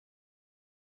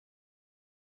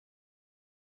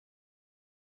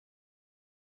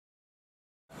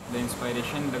the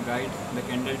inspiration, the guide, the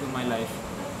candle to my life.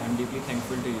 I am deeply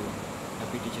thankful to you.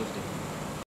 Happy Teachers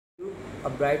Day. A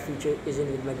bright future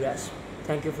isn't with my grasp.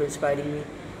 Thank you for inspiring me.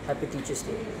 Happy Teachers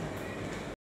Day.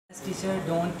 As teacher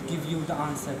don't give you the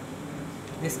answer.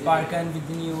 They sparkle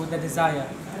within you the desire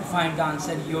to find the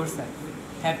answer yourself.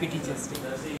 Happy Teachers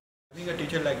Day. Having a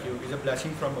teacher like you is a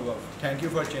blessing from above. Thank you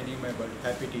for changing my world.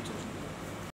 Happy Teachers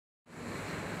Day.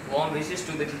 Warm wishes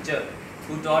to the teacher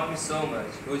who taught me so much,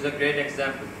 who is a great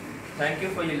example. Thank you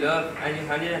for your love and your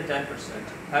 110%.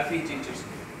 Happy Teachers Day.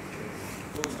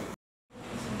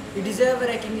 You deserve a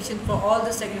recognition for all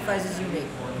the sacrifices you make.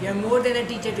 You are more than a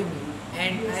teacher to me,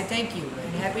 and I thank you.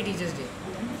 And Happy Teachers Day.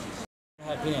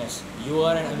 Happiness. You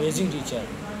are an amazing teacher,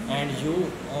 and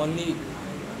you only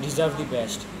deserve the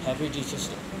best. Happy Teachers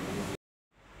Day.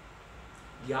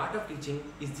 The art of teaching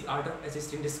is the art of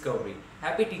assisting discovery.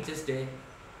 Happy Teachers Day.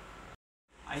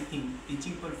 I think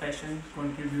teaching profession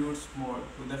contributes more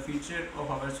to the future of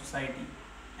our society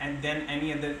and than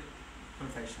any other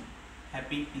profession.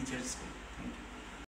 Happy Teachers Day. Thank you.